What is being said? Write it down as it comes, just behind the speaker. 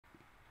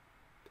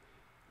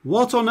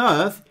What on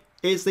earth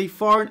is the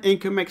Foreign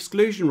Income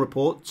Exclusion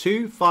Report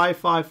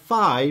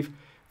 2555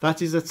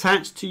 that is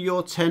attached to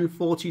your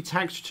 1040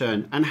 tax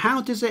return, and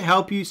how does it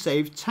help you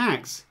save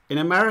tax in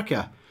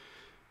America?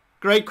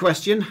 Great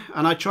question,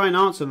 and I try and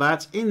answer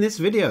that in this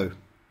video.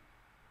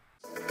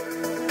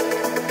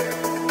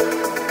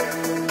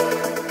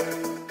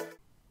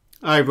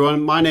 Hi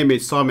everyone, my name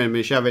is Simon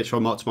Misiewicz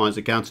from Optimise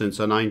Accountants,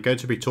 and I'm going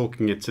to be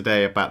talking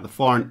today about the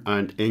foreign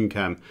earned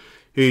income.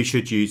 Who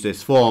should use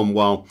this form?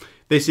 Well,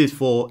 this is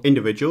for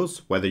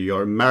individuals, whether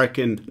you're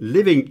American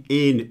living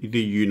in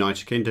the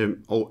United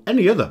Kingdom or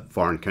any other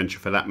foreign country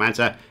for that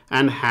matter,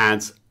 and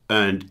has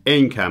earned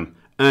income.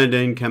 Earned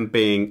income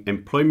being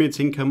employment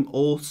income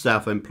or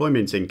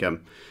self-employment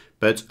income.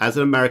 But as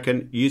an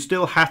American, you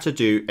still have to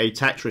do a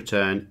tax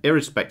return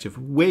irrespective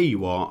of where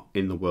you are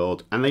in the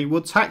world, and they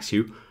will tax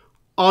you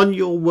on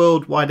your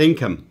worldwide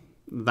income.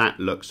 That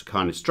looks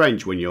kind of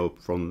strange when you're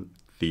from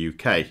the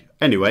UK.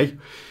 Anyway,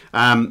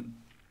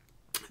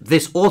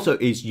 this also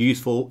is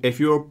useful if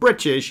you're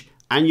British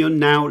and you're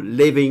now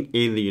living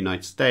in the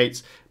United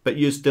States, but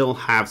you still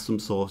have some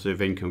sort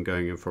of income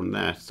going in from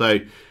there. So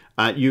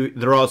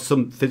there are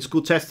some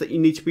physical tests that you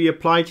need to be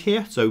applied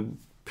here. So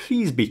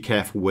please be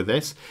careful with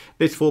this.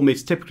 This form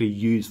is typically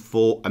used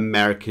for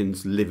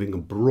Americans living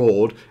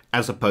abroad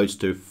as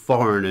opposed to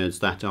foreigners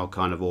that are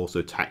kind of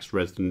also tax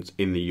residents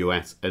in the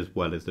US as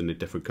well as in a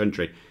different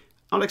country.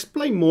 I'll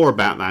explain more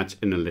about that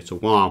in a little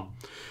while.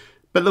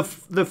 But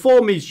the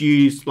form is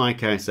used,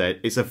 like I said,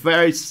 it's a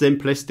very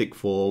simplistic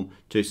form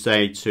to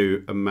say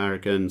to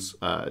Americans,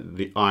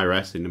 the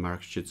IRS in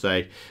America should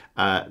say,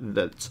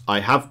 that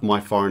I have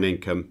my foreign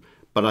income,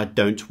 but I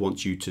don't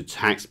want you to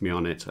tax me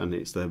on it, and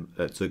it's a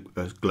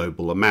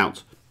global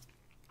amount.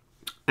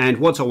 And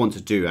what I want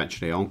to do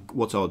actually,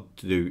 what I'll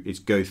do is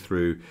go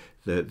through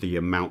the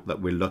amount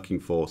that we're looking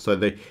for. So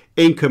the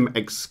income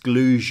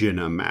exclusion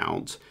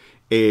amount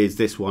is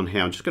this one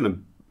here. I'm just going to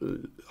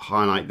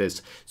highlight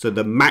this. So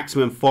the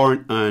maximum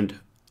foreign earned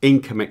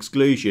income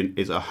exclusion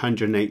is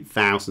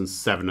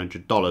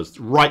 $108,700.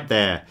 Right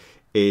there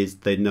is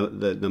the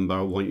number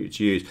I want you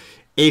to use.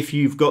 If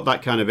you've got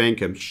that kind of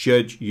income,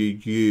 should you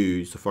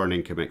use the foreign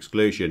income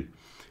exclusion?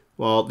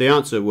 Well, the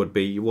answer would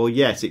be, well,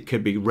 yes, it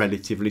could be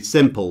relatively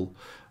simple.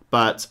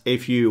 But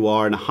if you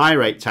are in a high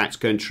rate tax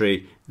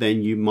country,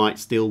 then you might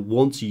still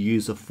want to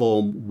use a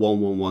form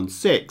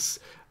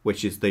 1116,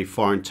 which is the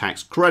foreign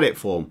tax credit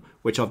form,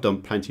 which I've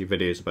done plenty of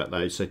videos about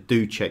those, so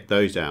do check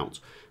those out.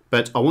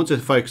 But I want to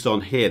focus on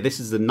here. This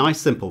is a nice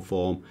simple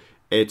form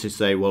to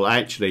say, well,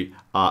 actually,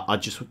 I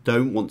just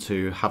don't want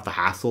to have the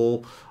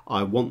hassle.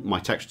 I want my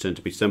tax return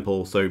to be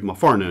simple. So my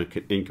foreign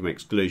income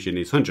exclusion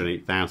is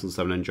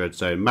 $108,700.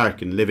 So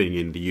American living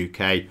in the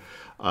UK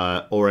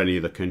or any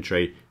other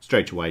country,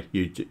 straight away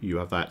you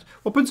have that.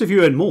 What happens if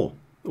you earn more?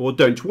 Well,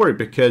 don't worry,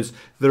 because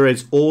there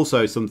is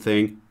also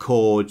something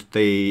called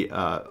the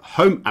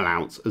home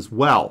allowance as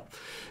well.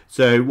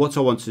 So what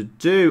I want to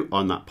do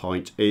on that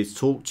point is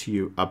talk to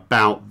you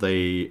about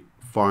the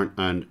foreign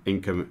earned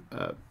income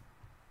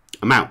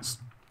amounts.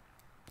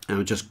 And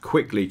I'm just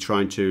quickly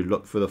trying to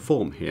look for the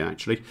form here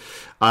actually.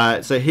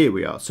 So here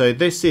we are. So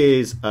this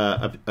is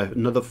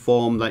another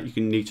form that you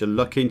can need to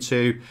look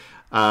into,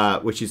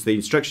 which is the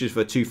instructions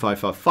for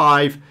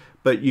 2555,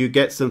 but you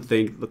get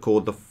something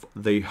called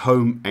the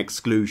home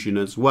exclusion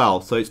as well.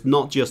 So it's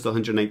not just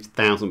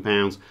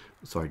 £180,000,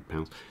 sorry,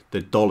 pounds,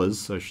 the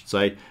dollars I should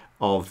say,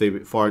 of the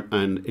foreign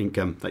earned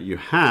income that you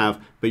have,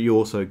 but you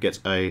also get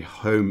a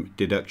home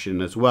deduction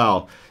as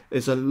well.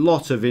 There's a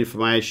lot of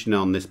information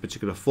on this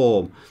particular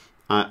form,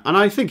 and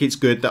I think it's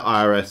good that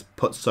IRS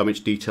puts so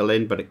much detail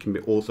in, but it can be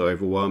also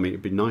overwhelming.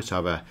 It'd be nice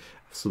to have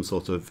some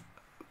sort of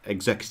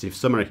executive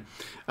summary.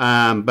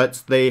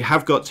 But they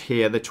have got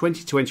here the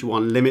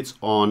 2021 limits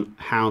on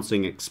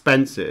housing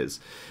expenses,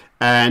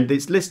 and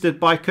it's listed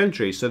by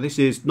country. So this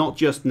is not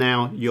just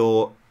now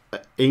your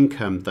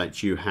income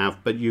that you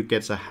have, but you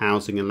get a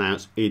housing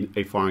allowance in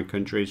a foreign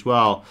country as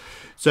well.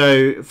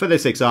 So for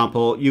this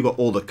example, you've got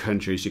all the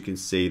countries you can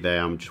see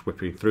there. I'm just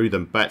whipping through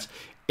them, but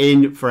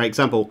for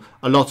example,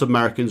 a lot of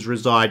Americans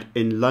reside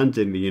in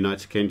London, the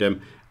United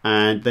Kingdom,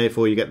 and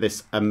therefore you get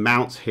this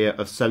amount here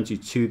of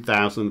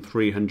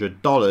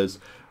 $72,300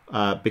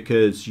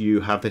 because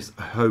you have this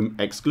home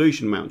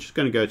exclusion amount. Just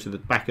going to go to the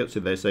back up to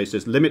this. So it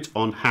says limit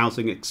on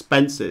housing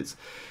expenses.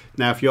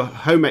 Now, if your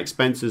home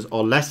expenses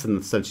are less than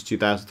the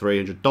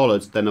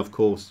 $72,300, then of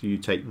course you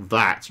take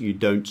that. You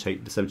don't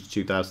take the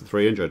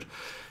 $72,300.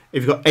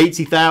 If you've got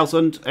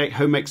 $80,000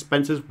 home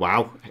expenses,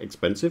 wow,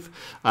 expensive,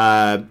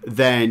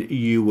 then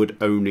you would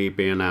only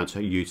be allowed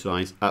to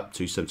utilize up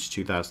to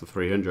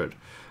 $72,300.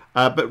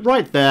 But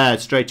right there,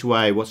 straight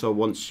away, what I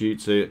want you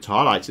to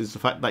highlight is the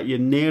fact that you're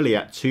nearly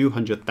at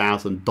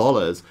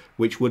 $200,000,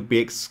 which would be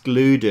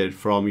excluded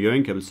from your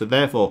income. So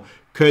therefore,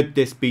 could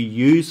this be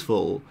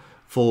useful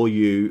for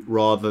you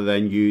rather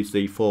than use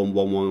the form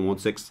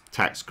 1116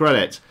 tax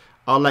credit?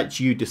 I'll let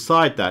you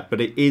decide that,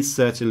 but it is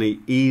certainly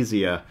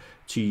easier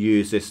to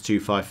use this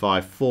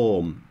 255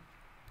 form.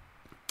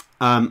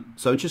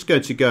 So I'm just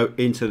going to go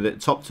into the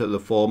top of the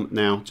form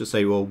now to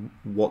say, well,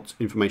 what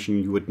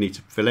information you would need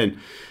to fill in.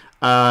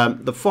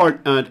 The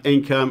foreign earned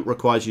income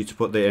requires you to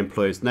put the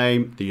employer's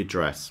name, the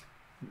address.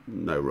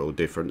 No real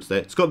difference there.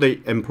 It's got the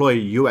employer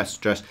US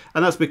address,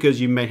 and that's because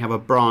you may have a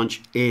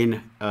branch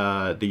in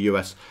the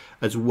US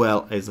as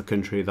well as the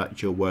country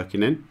that you're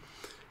working in.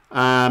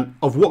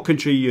 Of what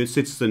country you're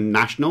citizen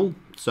national,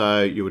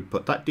 so you would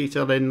put that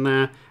detail in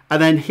there.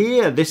 And then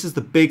here, this is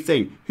the big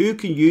thing: who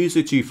can use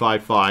the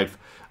 255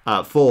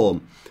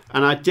 form?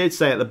 And I did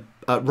say at the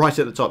right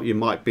at the top, you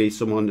might be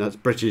someone that's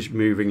British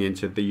moving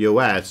into the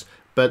US,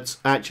 but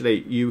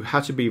actually you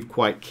have to be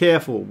quite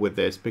careful with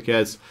this,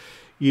 because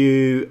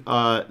you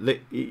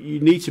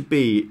need to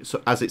be,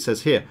 so as it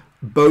says here,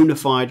 bona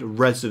fide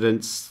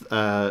residence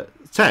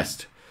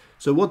test.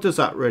 So what does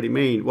that really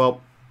mean?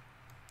 Well,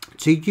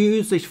 to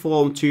use this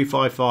form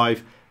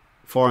 255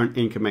 foreign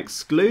income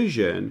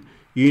exclusion,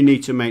 you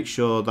need to make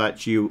sure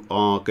that you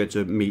are going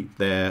to meet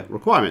their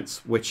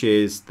requirements, which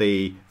is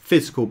the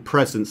physical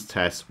presence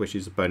test, which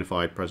is a bona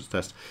fide presence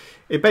test.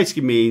 It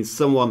basically means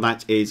someone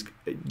that is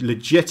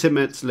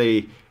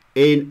legitimately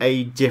in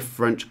a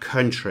different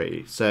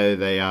country. So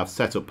they have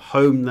set up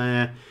home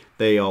there,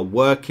 they are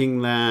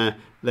working there,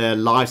 their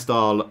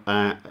lifestyle,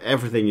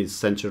 everything is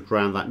centered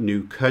around that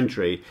new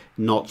country,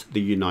 not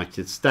the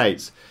United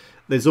States.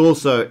 There's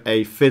also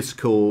a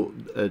physical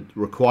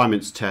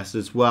requirements test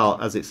as well,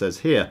 as it says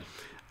here.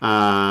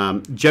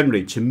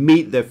 Generally, to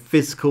meet the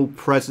physical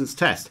presence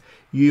test,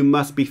 you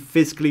must be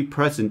physically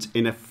present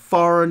in a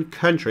foreign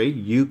country,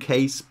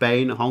 UK,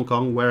 Spain, Hong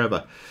Kong,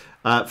 wherever,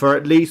 for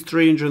at least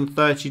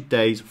 330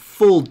 days,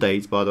 full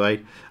days by the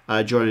way,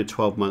 during a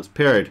 12-month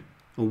period.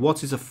 And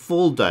what is a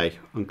full day?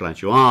 I'm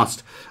glad you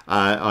asked.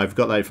 I've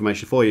got that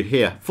information for you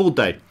here. Full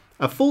day.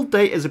 A full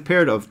day is a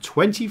period of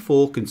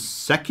 24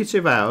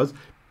 consecutive hours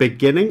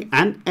beginning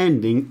and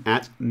ending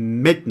at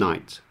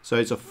midnight. So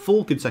it's a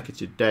full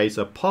consecutive day.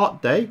 So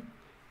part day,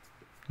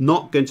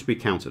 not going to be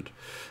counted.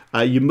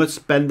 You must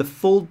spend the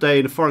full day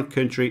in a foreign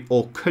country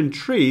or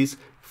countries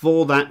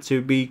for that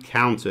to be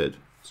counted.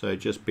 So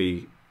just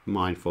be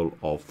mindful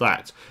of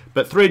that.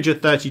 But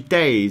 330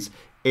 days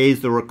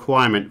is the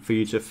requirement for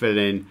you to fill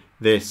in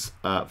this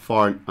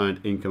foreign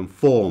earned income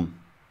form.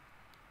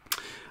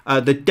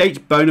 The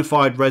date bona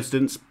fide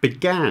residence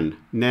began.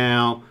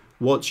 Now,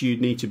 what you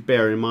need to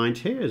bear in mind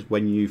here is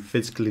when you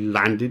physically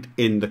landed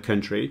in the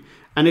country.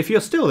 And if you're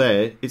still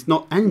there, it's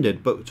not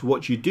ended. But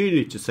what you do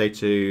need to say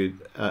to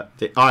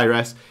the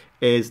IRS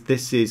is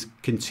this is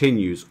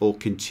continues or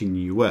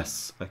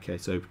continuous. Okay,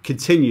 so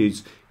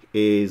continues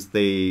is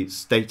the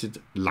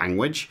stated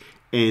language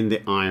in the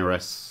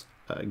IRS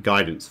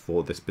guidance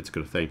for this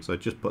particular thing. So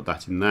just put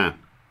that in there.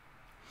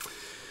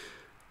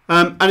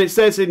 And it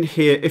says in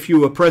here, if you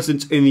were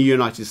present in the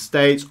United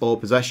States or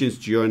possessions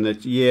during the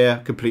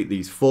year, complete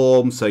these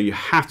forms. So you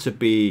have to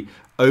be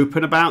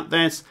open about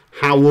this.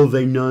 How will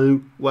they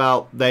know?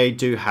 Well, they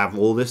do have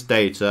all this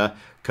data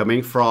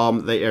coming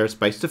from the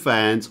aerospace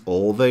defense,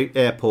 all the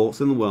airports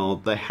in the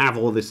world. They have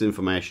all this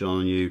information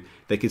on you.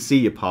 They can see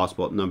your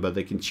passport number.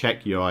 They can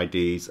check your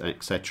IDs,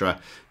 etc.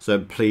 So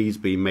please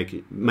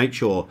make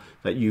sure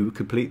that you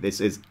complete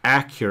this as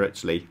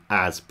accurately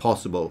as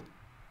possible.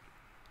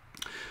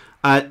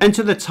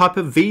 Enter the type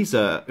of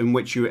visa in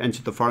which you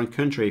enter the foreign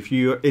country. If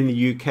you're in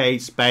the UK,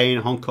 Spain,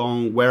 Hong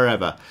Kong,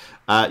 wherever,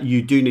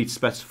 you do need to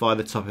specify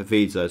the type of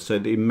visa. So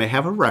that you may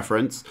have a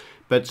reference,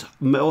 but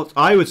what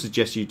I would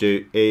suggest you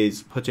do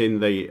is put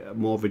in the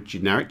more of a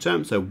generic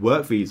term, so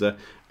work visa,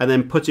 and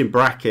then put in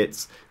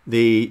brackets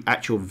the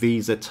actual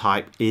visa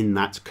type in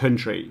that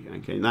country.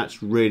 Okay,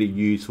 that's really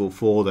useful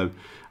for them.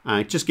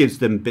 It just gives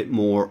them a bit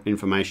more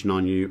information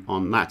on you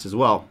on that as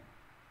well.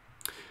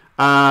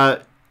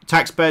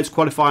 Taxpayers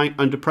qualifying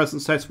under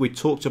present test, we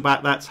talked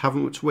about that,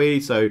 haven't we?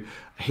 So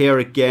here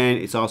again,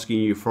 it's asking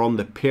you from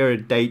the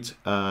period date.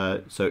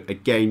 So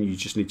again, you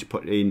just need to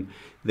put in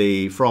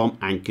the from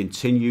and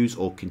continues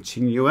or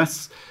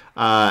continuous.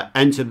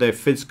 Enter the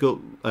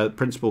physical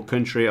principal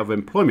country of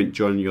employment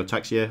during your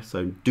tax year.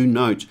 So do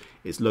note,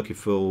 it's looking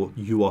for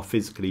you are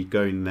physically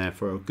going there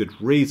for a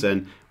good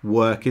reason.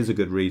 Work is a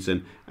good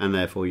reason, and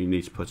therefore you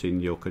need to put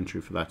in your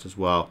country for that as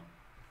well.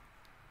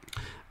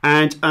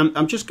 And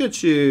I'm just going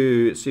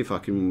to see if I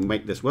can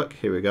make this work.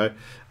 Here we go.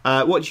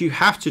 What you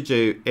have to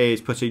do is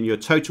put in your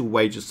total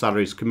wages,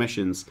 salaries,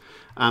 commissions.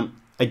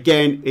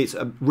 Again, it's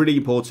really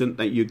important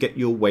that you get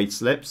your wage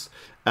slips.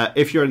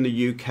 If you're in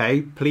the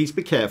UK, please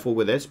be careful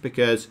with this,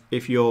 because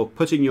if you're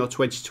putting your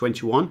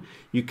 2021,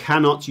 you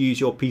cannot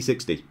use your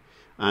P60.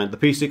 The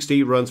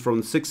P60 runs from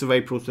the 6th of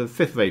April to the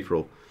 5th of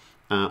April.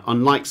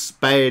 Unlike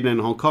Spain and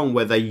Hong Kong,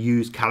 where they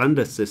use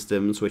calendar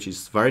systems, which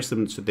is very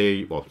similar to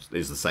the, well,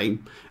 is the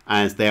same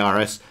as the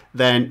IRS,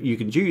 then you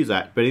can use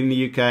that. But in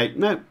the UK,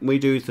 no, we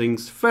do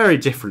things very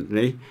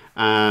differently,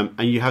 and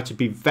you have to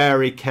be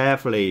very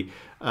careful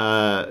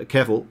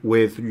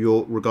with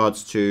your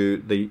regards to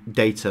the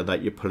data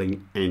that you're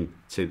pulling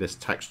into this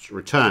tax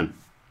return.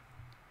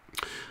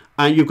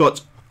 And you've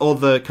got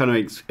other kind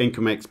of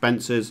income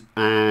expenses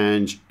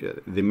and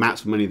the amount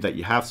of money that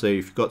you have. So if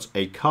you've got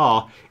a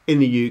car in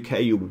the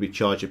UK, you will be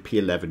charged a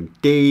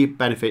P11D,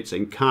 benefits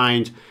in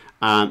kind.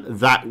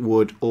 That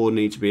would all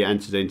need to be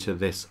entered into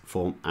this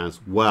form as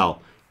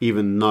well.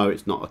 Even though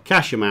it's not a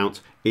cash amount,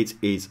 it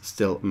is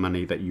still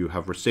money that you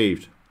have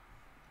received.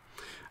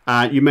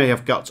 You may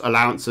have got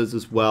allowances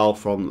as well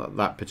from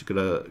that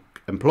particular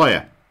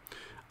employer.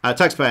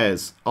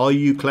 Taxpayers, are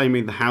you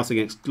claiming the housing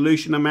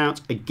exclusion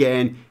amount?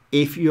 Again,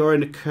 if you're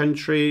in a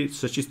country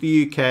such as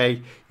the UK,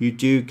 you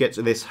do get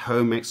to this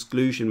home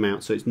exclusion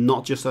amount. So it's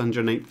not just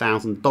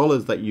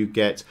 $108,000 that you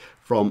get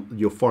from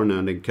your foreign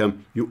earned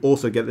income. You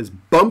also get this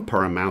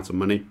bumper amount of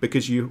money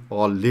because you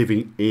are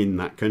living in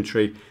that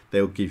country.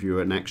 They'll give you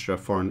an extra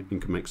foreign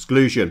income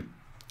exclusion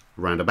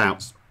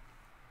roundabouts.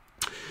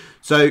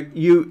 So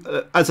you,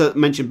 as I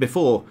mentioned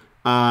before,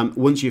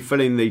 once you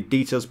fill in the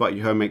details about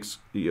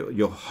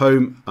your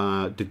home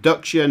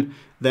deduction,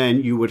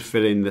 then you would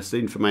fill in this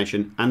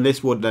information, and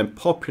this would then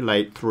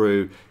populate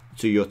through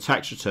to your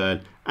tax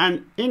return.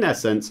 And in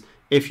essence,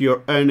 if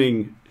you're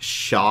earning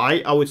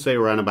shy, I would say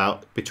around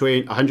about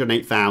between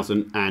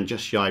 $108,000 and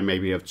just shy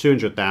maybe of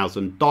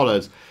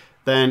 $200,000,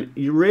 then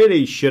you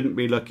really shouldn't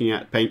be looking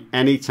at paying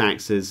any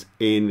taxes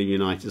in the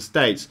United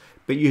States.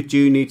 But you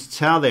do need to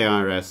tell the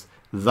IRS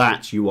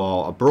that you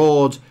are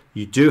abroad,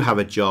 you do have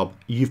a job,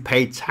 you've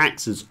paid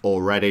taxes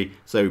already,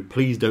 so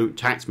please don't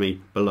tax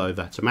me below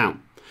that amount.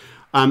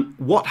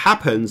 What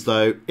happens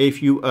though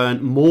if you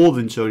earn more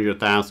than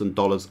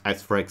 $200,000,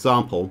 as for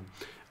example,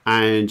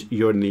 and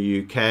you're in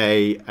the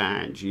UK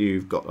and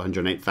you've got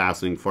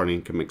 $108,000 foreign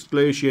income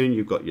exclusion,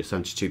 you've got your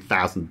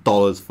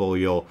 $72,000 for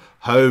your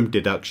home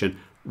deduction,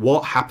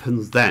 what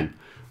happens then?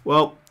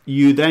 Well,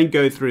 you then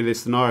go through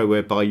this scenario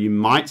whereby you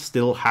might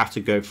still have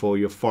to go for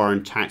your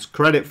foreign tax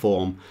credit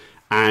form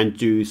and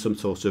do some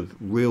sort of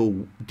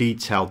real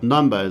detailed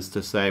numbers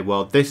to say,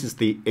 well, this is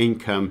the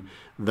income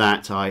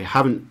that I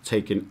haven't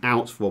taken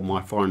out for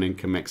my foreign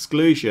income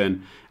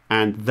exclusion,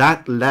 and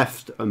that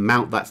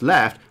amount that's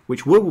left,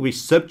 which will be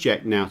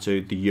subject now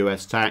to the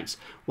US tax,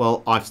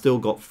 well, I've still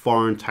got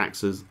foreign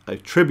taxes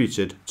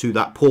attributed to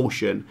that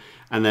portion,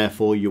 and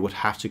therefore you would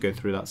have to go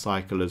through that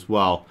cycle as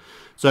well.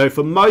 So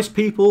for most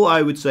people,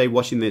 I would say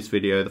watching this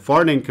video, the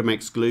foreign income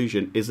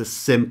exclusion is a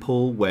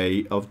simple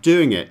way of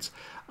doing it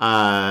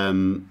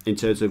in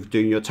terms of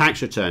doing your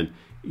tax return.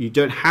 You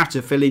don't have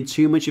to fill in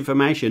too much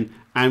information,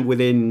 and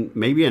within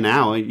maybe an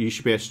hour, you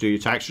should be able to do your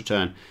tax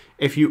return.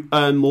 If you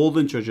earn more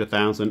than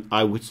 $200,000,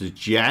 I would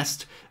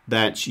suggest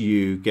that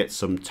you get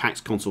some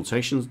tax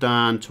consultations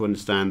done to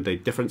understand the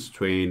difference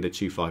between the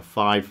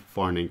 255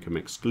 foreign income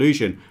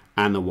exclusion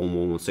and the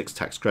 1116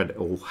 tax credit,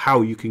 or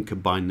how you can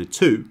combine the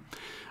two.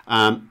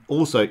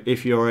 Also,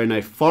 if you're in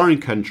a foreign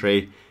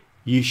country,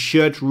 you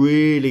should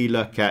really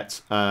look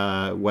at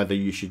whether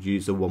you should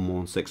use the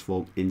 1116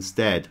 form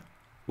instead,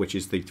 which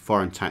is the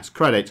foreign tax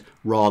credit,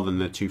 rather than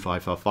the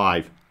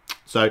 2555.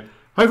 So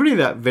hopefully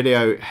that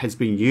video has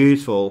been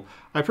useful.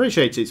 I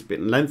appreciate it's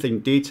been lengthy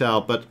in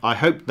detail, but I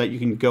hope that you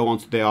can go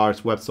onto the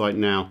IRS website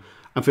now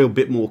and feel a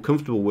bit more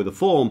comfortable with the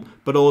form,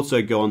 but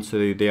also go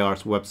onto the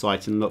IRS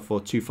website and look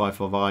for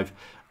 2555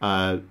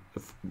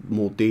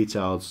 more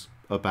details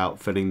about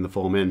filling the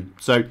form in.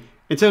 So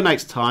until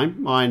next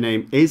time, my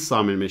name is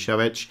Simon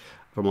Misiewicz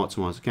from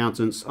Optimise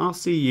Accountants. I'll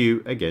see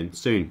you again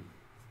soon.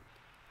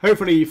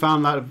 Hopefully you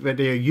found that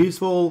video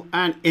useful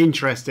and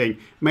interesting.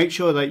 Make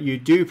sure that you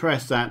do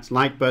press that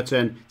like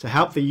button to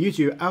help the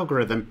YouTube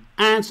algorithm,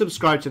 and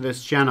subscribe to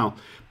this channel.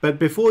 But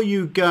before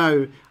you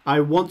go, I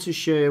want to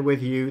share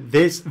with you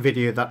this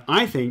video that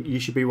I think you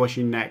should be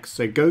watching next.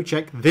 So go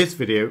check this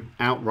video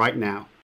out right now.